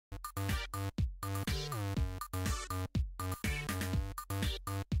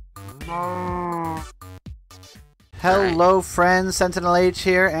Hello friends, SentinalH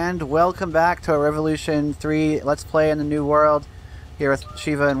here, and welcome back to our Revolution 3 Let's Play in the New World here with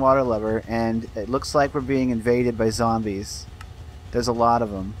Shiva and Waterlubber, and it looks like we're being invaded by zombies. There's a lot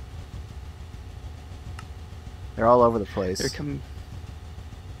of them. They're all over the place. They're coming.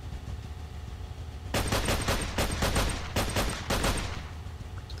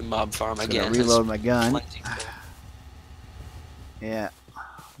 The mob farm Just again. gonna reload my gun. Yeah,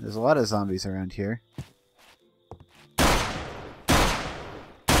 there's a lot of zombies around here.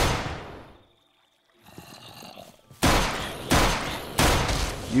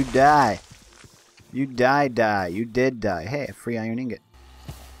 You die. You die. You did die. Hey, a free iron ingot.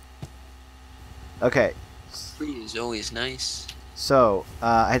 Okay. Free is always nice. So,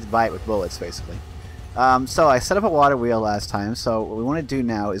 I had to buy it with bullets, basically. So I set up a water wheel last time, so what we want to do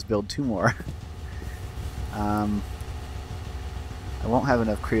now is build 2 more. I won't have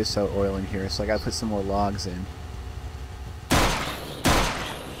enough creosote oil in here, so I gotta put some more logs in.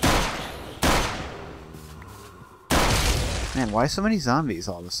 Man, why so many zombies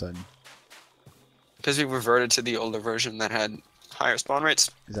all of a sudden? Because we reverted to the older version that had higher spawn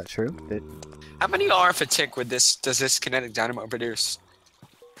rates. Is that true? How many RF a tick does this kinetic dynamo produce?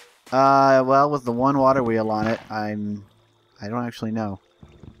 Well, with the 1 water wheel on it, I don't actually know.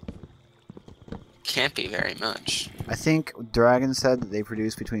 Can't be very much. I think Dragon said that they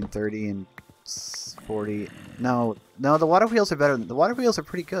produce between 30 and 40. No, the water wheels are better. The water wheels are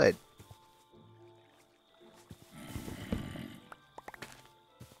pretty good.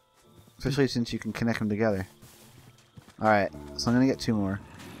 Especially since you can connect them together. Alright, so I'm going to get 2 more.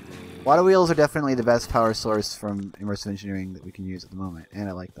 Water wheels are definitely the best power source from immersive engineering that we can use at the moment, and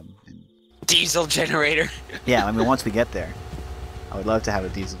I like them. And Diesel generator. yeah, I mean, once we get there, I would love to have a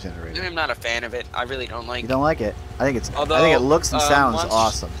diesel generator. I'm not a fan of it. I really don't like. You don't like it? I think it's. Although, I think it looks and sounds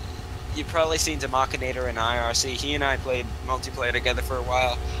awesome. You've probably seen Demachinator in IRC. He and I played multiplayer together for a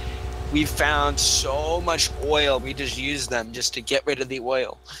while. We found so much oil. We just used them just to get rid of the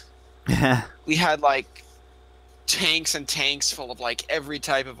oil. We had like tanks and tanks full of like every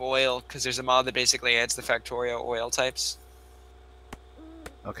type of oil because there's a mod that basically adds the Factorio oil types.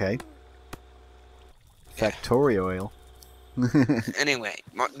 Okay. Factorio oil. Anyway,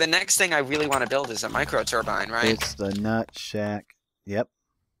 the next thing I really want to build is a micro turbine, right? It's the nut shack. Yep.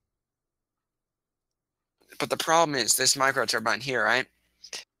 But the problem is this micro turbine here, right?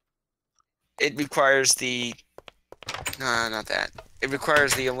 It requires the not that. It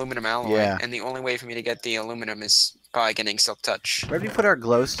requires the aluminum alloy, yeah. And the only way for me to get the aluminum is by getting Silk Touch. Where do we put our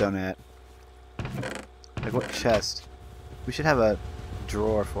glowstone at? Like what chest? We should have a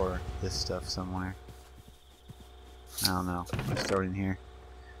drawer for this stuff somewhere. I don't know. Let's throw it in here.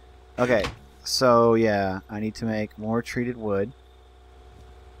 Okay, so yeah, I need to make more treated wood.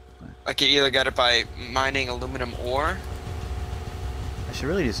 Like you either got it by mining aluminum ore. I should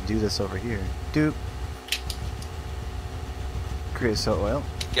really just do this over here. Doop. Creosote oil.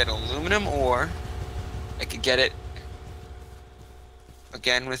 Get aluminum ore. I could get it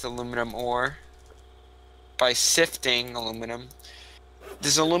again with aluminum ore by sifting aluminum.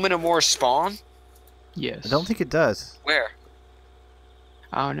 Does aluminum ore spawn? Yes. I don't think it does. Where?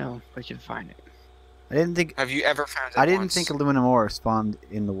 I don't know, but you can find it. I didn't think. Have you ever found it? I didn't once? think aluminum ore spawned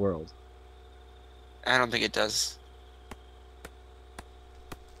in the world. I don't think it does.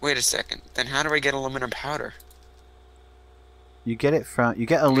 Wait a second. Then how do I get aluminum powder? You get it from. You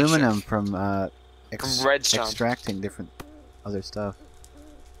get aluminum from redstone. extracting different other stuff.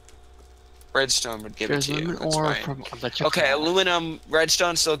 Redstone would give There's it to you. aluminum That's ore right. from electric. Okay, aluminum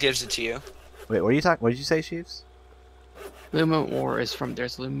redstone still gives it to you. Wait, what are you talking? What did you say, Sheeves? Aluminum ore is from.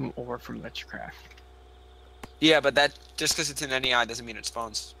 There's aluminum ore from RotaryCraft. Yeah, but that just because it's in NEI doesn't mean it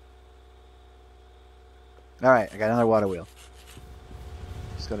spawns. All right, I got another water wheel.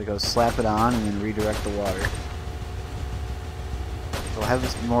 Just gotta go slap it on and then redirect the water. So I'll have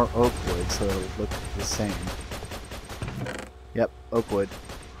this more oak wood so it'll look the same. Yep, oak wood.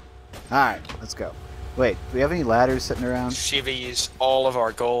 Alright, let's go. Wait, do we have any ladders sitting around? Shiva used all of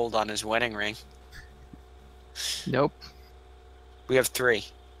our gold on his wedding ring. Nope. We have 3.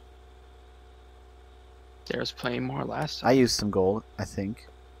 There's plenty more last I used some gold, I think.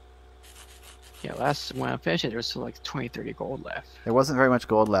 Yeah, when I finished it, there was still like 20, 30 gold left. There wasn't very much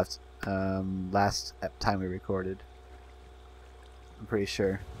gold left last time we recorded. I'm pretty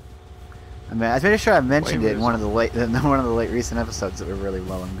sure. I mean, I'm pretty sure I mentioned it in one of the late recent episodes that we're really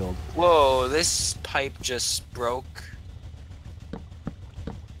low on gold. Whoa, this pipe just broke.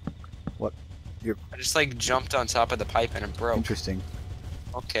 What? I just like jumped on top of the pipe and it broke. Interesting.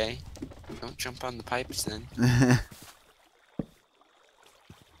 Okay. Don't jump on the pipes then.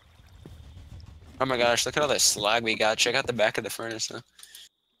 Oh my gosh, look at all this slag we got. Check out the back of the furnace, huh?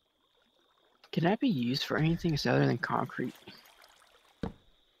 Can that be used for anything other than concrete?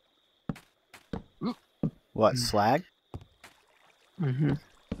 What, slag? Mm-hmm.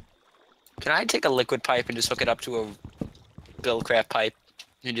 Can I take a liquid pipe and just hook it up to a buildcraft pipe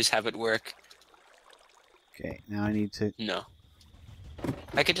and just have it work? Okay, now I need to... No.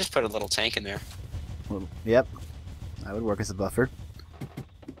 I could just put a little tank in there. Yep. That would work as a buffer.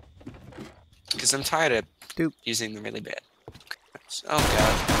 Because I'm tired of using them really bad.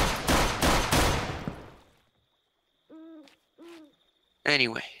 Oh god.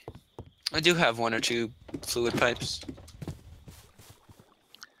 Anyway. I do have 1 or 2 fluid pipes.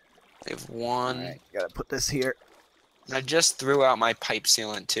 I have 1. Alright, gotta put this here. I just threw out my pipe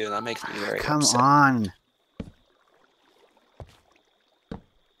sealant too. That makes me very upset. Come on!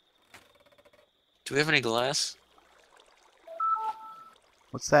 Do we have any glass?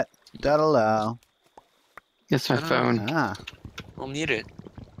 What's that? Da-da-la. That's my phone. Ah, I'll need it.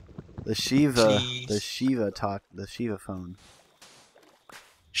 the Shiva, Please. the Shiva phone.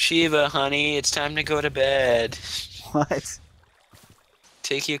 Shiva, honey, it's time to go to bed. What?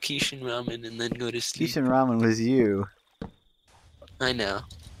 Take your quiche and ramen and then go to sleep. Quiche and ramen was you. I know.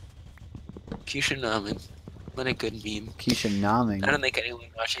 Quiche and ramen. What a good meme. Quiche and naming. I don't think anyone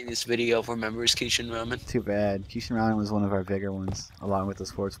watching this video remembers quiche and ramen. Too bad. Quiche and ramen was one of our bigger ones, along with the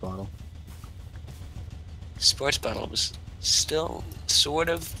sports bottle. Sports bottle was still sort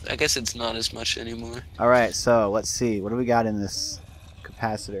of. I guess it's not as much anymore. Alright, so let's see. What do we got in this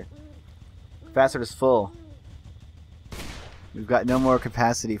capacitor? Capacitor's full. We've got no more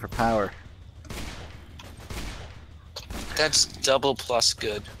capacity for power. That's double plus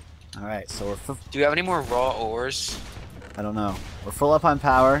good. Alright, so we're Do you have any more raw ores? I don't know. We're full up on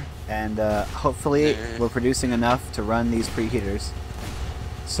power, and hopefully we're producing enough to run these preheaters.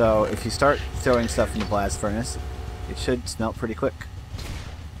 So if you start throwing stuff in the blast furnace, it should smelt pretty quick.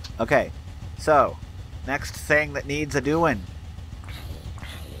 Okay, so next thing that needs a doing.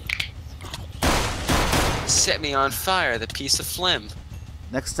 Set me on fire, the piece of phlegm.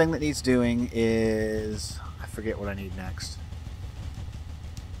 Next thing that needs doing is... I forget what I need next.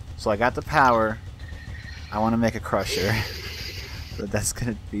 So I got the power. I want to make a crusher. But that's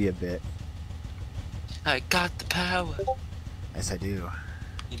going to be a bit. I got the power. Yes, I do.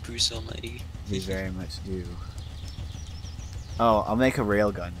 You Bruce Almighty. We very much do. Oh, I'll make a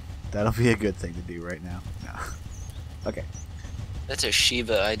railgun. That'll be a good thing to do right now. No. Okay. That's a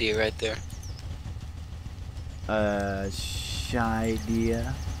Shiva idea right there.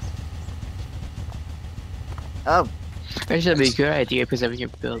 Idea. Oh, Actually, that'd be a good idea because then we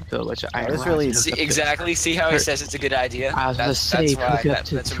can build a bunch of iron. was really- rods. See, exactly. See how he says it's a good idea? I was gonna That's say, why. hook up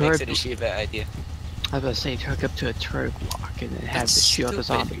to That's what makes it a turret- Shiva idea. I was gonna say hook up to a turret block and then have That's the shield the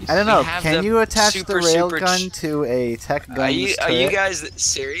stupid. zombies. I don't know. We have Can the you attach the super, super railgun to a tech gun? Are you guys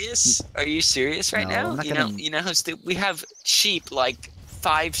serious? Are you serious right No, now? I'm not You gonna- know, you know how we have cheap like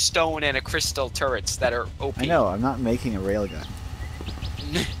 5 stone and a crystal turrets that are OP. I know. I'm not making a railgun.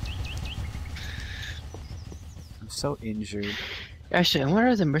 I'm so injured. Actually, I wonder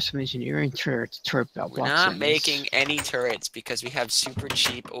if the mercenary engineering turret blocks. We're not in making this. any turrets because we have super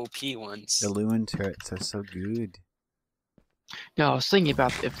cheap OP ones. The Lumen turrets are so good. No, I was thinking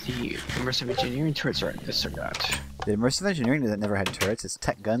about if the mercenary engineering turrets are in this or not. The immersive engineering that never had turrets. It's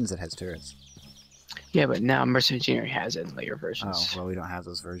tech guns that has turrets. Yeah, but now mercenary engineering has it in later Oh, versions. well, we don't have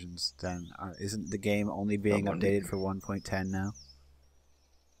those versions. Then isn't the game only being one- updated for 1.10 now?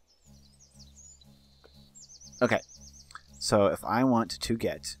 Okay. So if I want to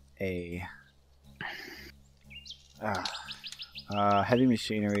get a heavy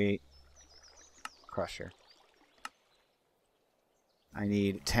machinery crusher, I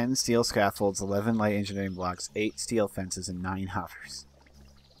need 10 steel scaffolds, 11 light engineering blocks, 8 steel fences, and 9 hoppers.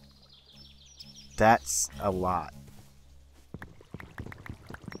 That's a lot.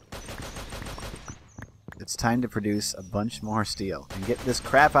 It's time to produce a bunch more steel and get this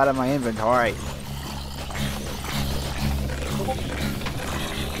crap out of my inventory.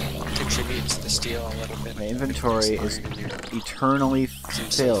 Contributes to steel a little bit. My inventory is eternally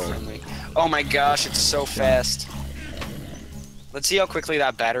filled. Oh my gosh, it's so fast. Let's see how quickly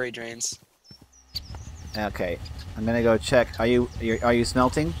that battery drains. Okay, I'm gonna go check. Are you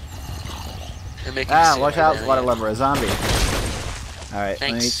smelting? They're making Ah, steel watch right out, now, Waterlubber, a zombie. Alright,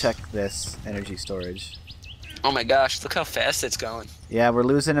 let me Thanks. check this energy storage. Oh my gosh, look how fast it's going. Yeah, we're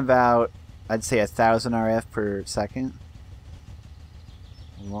losing about, I'd say, 1,000 RF per second.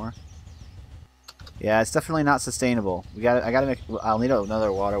 Or more. Yeah, it's definitely not sustainable. I gotta make. I'll need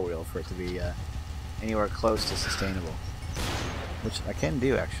another water wheel for it to be anywhere close to sustainable, which I can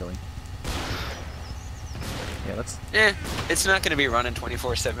do actually. Yeah, let's. It's not going to be running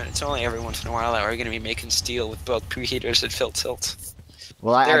 24/7. It's only every once in a while that we're going to be making steel with both preheaters and fill tilt.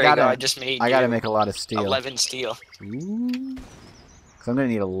 Well, I There you gotta. go. I just made. I gotta make a lot of steel. 11 steel. Ooh. Cause I'm gonna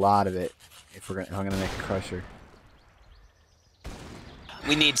need a lot of it if I'm gonna make a crusher.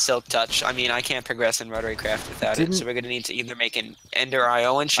 We need silk touch. I mean, I can't progress in RotaryCraft without it. So we're going to need to either make an Ender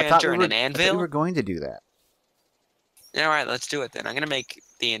IO enchanter and an anvil. I thought we were going to do that. All right, let's do it then. I'm going to make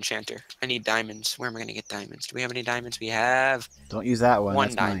the enchanter. I need diamonds. Where am I going to get diamonds? Do we have any diamonds? We have... Don't use that one. One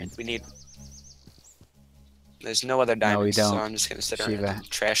That's diamond. mine. We need... There's no other diamonds, no, we don't. so I'm just going to sit around and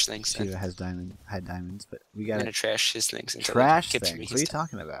trash things. Shiva had diamonds, but we got I'm going to trash his things. Trash things? What are you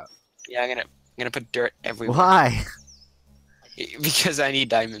talking about? Yeah, I'm gonna put dirt everywhere. Why? Because I need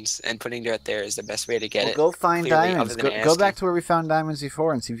diamonds, and putting dirt there is the best way to get it. Go find diamonds. Go back to where we found diamonds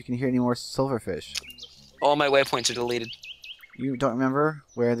before and see if you can hear any more silverfish. All my waypoints are deleted. You don't remember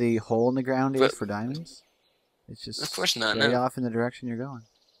where the hole in the ground is for diamonds? It's just of course not, straight off in the direction you're going.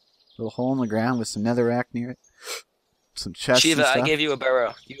 Little hole in the ground with some netherrack near it. Some chests Shiva, and stuff. I gave you a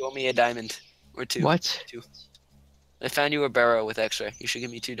barrow. You owe me a diamond. Or two. What? 2. I found you a barrow with extra. You should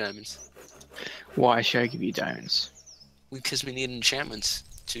give me 2 diamonds. Why should I give you diamonds? Because we need enchantments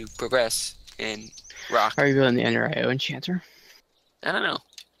to progress in rock. Are you building the Ender IO enchanter? I don't know.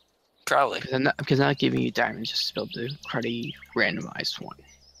 Probably. Because I'm not giving you diamonds just to build the cruddy randomized one.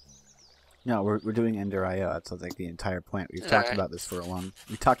 No, we're doing Ender IO. That's like the entire point. We've talked about this for a long.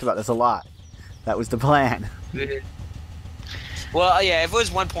 We talked about this a lot. That was the plan. Well, yeah, if it was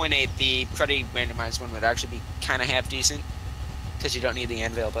 1.8, the cruddy randomized one would actually be kind of half decent. Because you don't need the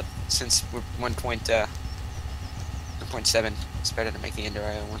anvil, but since we're 1.7, it's better to make the Ender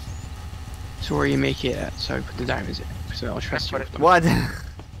IO one. So where you make it at? So I put the diamonds in. So I'll trust you. What?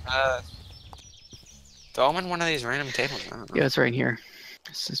 Throw them in one of these random tables. I don't know. Yeah, it's right here.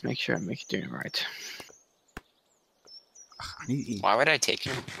 Let's just make sure I'm doing it right. Why would I take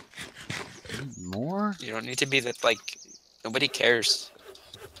you? More? You don't need to be that, like, nobody cares.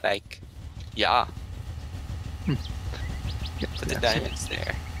 Like, yeah. Put the diamonds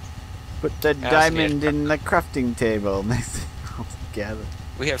there. Put the diamond in the crafting table. Mix it all together.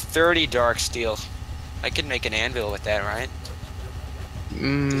 We have 30 dark steel. I could make an anvil with that, right?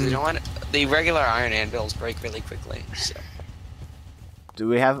 Because you don't want the regular iron anvils break really quickly. So. Do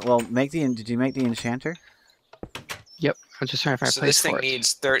we have? Well, did you make the enchanter? Yep. I'm just trying to find a place for it. So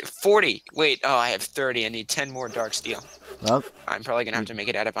this thing needs 40. Wait. Oh, I have 30. I need 10 more dark steel. Well, I'm probably gonna have to make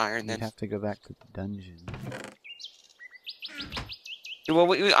it out of iron then. You have to go back to the dungeon.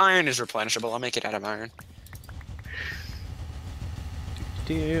 Well, iron is replenishable. I'll make it out of iron.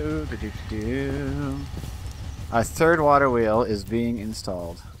 Our third water wheel is being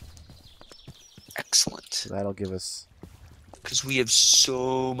installed. Excellent. So that'll give us... Because we have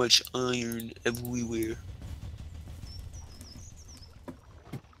so much iron everywhere.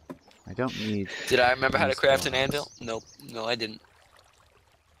 I don't need... Did I remember how to craft an anvil? Nope. No, I didn't.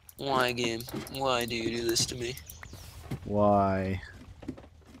 Why, game? Why do you do this to me? Why?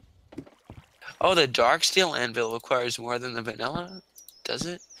 Oh, the dark steel anvil requires more than the vanilla? Does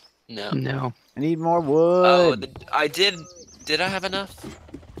it? No. No. I need more wood. Oh, I did. Did I have enough?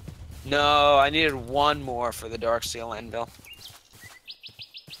 No, I needed 1 more for the dark steel anvil.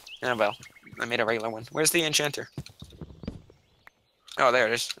 Oh well, I made a regular one. Where's the enchanter? Oh, there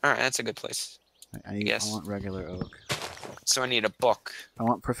it is. Alright, that's a good place. I want regular oak. So I need a book. I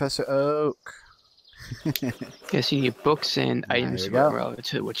want Professor Oak. Yes, you need books and items relevant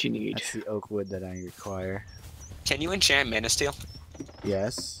to what you need. That's the oak wood that I require. Can you enchant mana steel?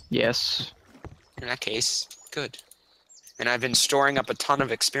 Yes. Yes. In that case, good. And I've been storing up a ton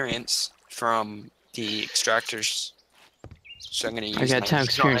of experience from the extractors. So I'm going to use I got 10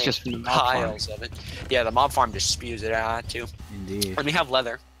 experience just from the mob farm. Of it. Yeah, the mob farm just spews it out too. Indeed. And we have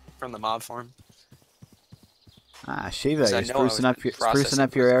leather from the mob farm. Ah, Shiva, you're sprucing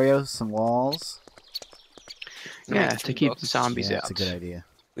up your area with some walls. Yeah, to keep the zombies out. That's a good idea.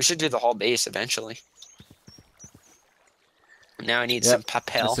 We should do the whole base eventually. Now I need some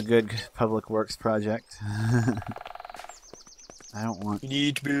papel. That's a good public works project. I don't want... You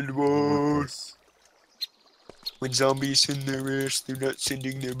need to build walls. When zombies send their best, they're not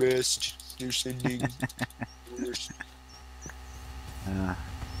sending their best. They're sending worst.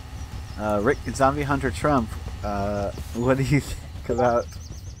 Rick, Zombie Hunter Trump, what do you think about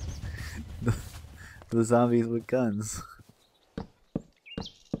the zombies with guns?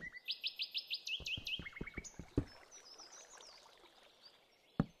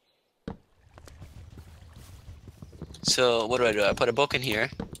 So, what do? I put a book in here.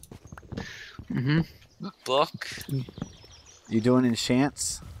 Mm-hmm. Book. You doing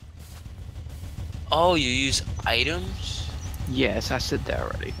enchants? Oh, you use items? Yes, I said that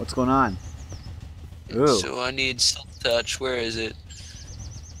already. What's going on? Ooh. So I need Silk Touch. Where is it?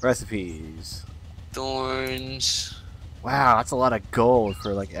 Recipes. Thorns. Wow, that's a lot of gold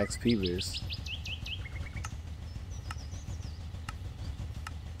for like XP boost.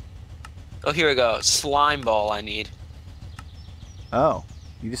 Oh, here we go. Slime ball I need. Oh,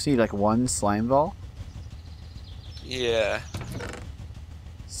 you just need like one slime ball? Yeah.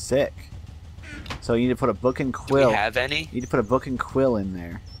 Sick. So you need to put a book and Do quill. we have any? You need to put a book and quill in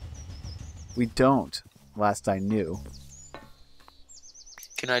there. We don't, last I knew.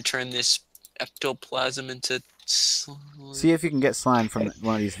 Can I turn this ectoplasm into slime? See if you can get slime from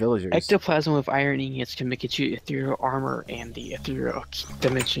one of these villagers. Ectoplasm with iron ingots can make it to ethereal armor and the ethereal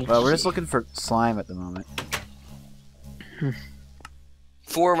dimension. Well, we're just looking for slime at the moment.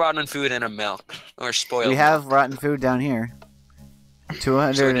 4 rotten food and a milk. Or spoiled We have milk. rotten food down here.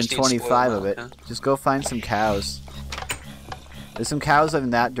 225 of it. milk, huh? Just go find some cows. There's some cows in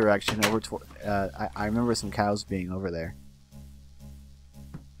that direction. Over. I remember some cows being over there.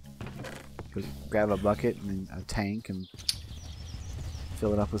 Go grab a bucket and a tank and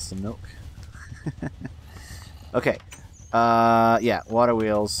fill it up with some milk. Okay. Yeah, water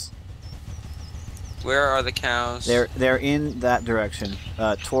wheels. Where are the cows? They're in that direction.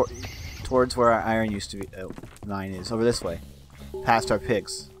 Towards where our iron used to be. Mine is over this way. Past our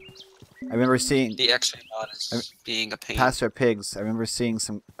pigs. I remember seeing The X-ray mod is being a pain. past our pigs. I remember seeing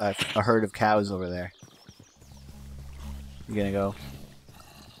some a herd of cows over there. You gonna go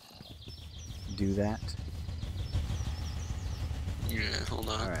do that? Yeah, hold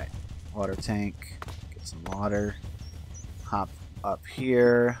on. All right. Water tank. Get some water. Hop up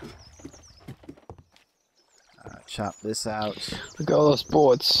here. Chop this out. Look at all those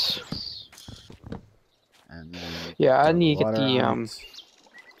boards. And then Yeah, I dump need to get water the on it.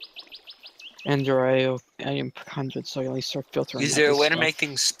 Ender IO IM 100 so I only start filtering. Is out there a this way to stuff. make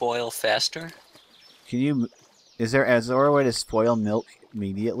things spoil faster? Can you? Is there a way to spoil milk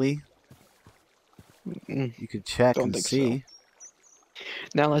immediately? Mm, You could check Don't and think see.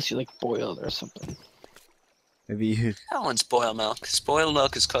 not unless you like boil it or something. Maybe you. How on spoil milk? Spoiled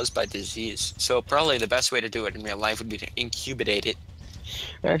milk is caused by disease, so probably the best way to do it in real life would be to incubate it.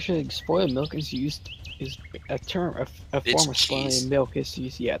 Actually, spoiled milk is used is a term a It's form of cheese. spoiled milk is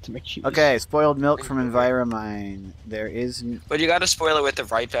used to make cheese. Okay, spoiled milk from Enviromine. There is. But you gotta spoil it with the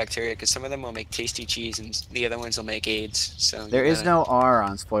right bacteria, because some of them will make tasty cheese, and the other ones will make AIDS. So There is no R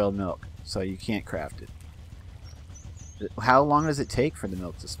on spoiled milk, so you can't craft it. How long does it take for the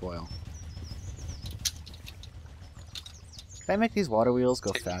milk to spoil? Can I make these water wheels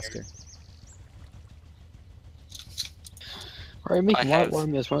go faster? Or I make I water have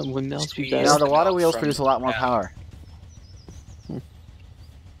windmills when mills be squeezed better. No, the water milk wheels from produce a lot more cow. power. Hmm.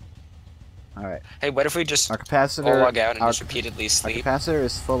 Alright, Hey, what if we just our all capacitor. log out and Our, just repeatedly our sleep? capacitor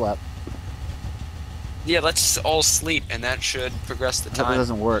is full up. Yeah, let's all sleep, and that should progress the I hope it time.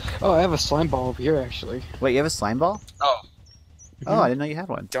 doesn't work. Oh, I have a slime ball over here actually. Wait, you have a slime ball? Oh, Oh, I didn't know you had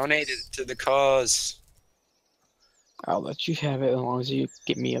one. donate it to the cause. I'll let you have it as long as you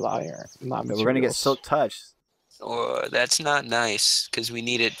get me a lot of air. But we're gonna get Silk Touch. Or that's not nice, because we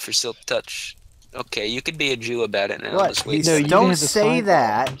need it for Silk Touch. Okay, you could be a Jew about it, and I'll What? just wait. No, you don't can have the say slime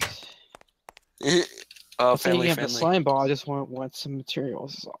that. ball. Oh, I'm saying you family have the friendly. slime ball. I just want some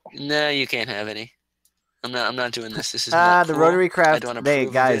materials. Is all. No, you can't have any. I'm not doing this. This is The not cool. I RotaryCraft. don't Hey approve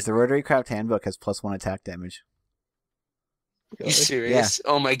of guys, it. the RotaryCraft handbook has +1 attack damage. You Really? serious?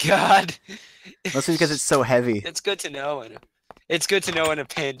 Oh my god. Mostly because it's so heavy. It's good to know. It's good to know in a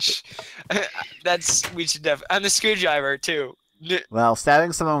pinch. We should have on the screwdriver too. Well,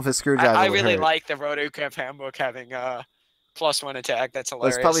 stabbing someone with a screwdriver I would really hurt. like the RotaryCraft handbook having +1 attack. That's But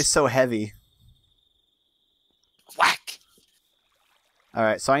hilarious. it's probably so heavy. Whack.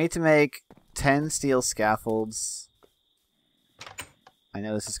 Alright, so I need to make 10 steel scaffolds. I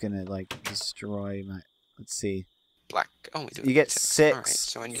know this is gonna, like, destroy my... Let's see. Black. Oh, we do. You get it. 6 Alright,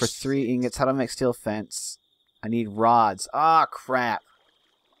 so I need for 3 ingots. How to make steel fence. I need rods. Ah, crap.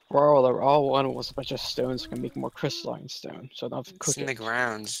 Well, they're all one was a bunch of stones. Can make more crystalline stone, so I don't have to It's cook in the it.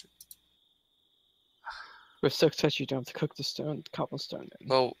 grounds. With Silk Touch, you don't have to cook the stone, cobblestone. In.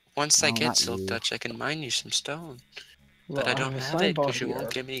 Well, once I No, get not Silk you. Touch, I can mine you some stone. Well, But I don't a have slime it ball because you here.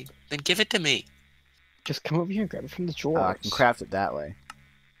 won't give me. Then give it to me. Just come over here and grab it from the Oh, drawers. I can craft it that way.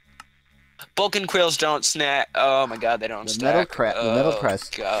 Vulcan quills don't snack. Oh my god, they don't The stack. metal press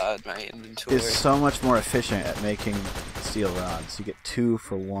God, my inventory. Is so much more efficient at making steel rods. You get 2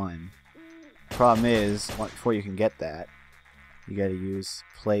 for 1. Problem is, before you can get that, you gotta use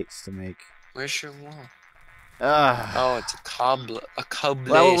plates to make... Where's your wall? Oh, it's a cobble.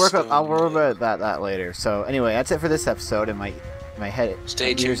 Well, I'll worry about that later. So anyway, that's it for this episode, and my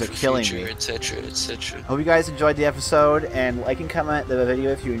Stay tuned ears are for killing future, me. etc., etc. Hope you guys enjoyed the episode, and like and comment the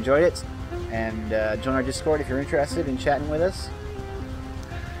video if you enjoyed it, and join our Discord if you're interested in chatting with us.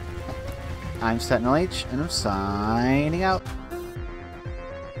 I'm SentinalH, and I'm signing out.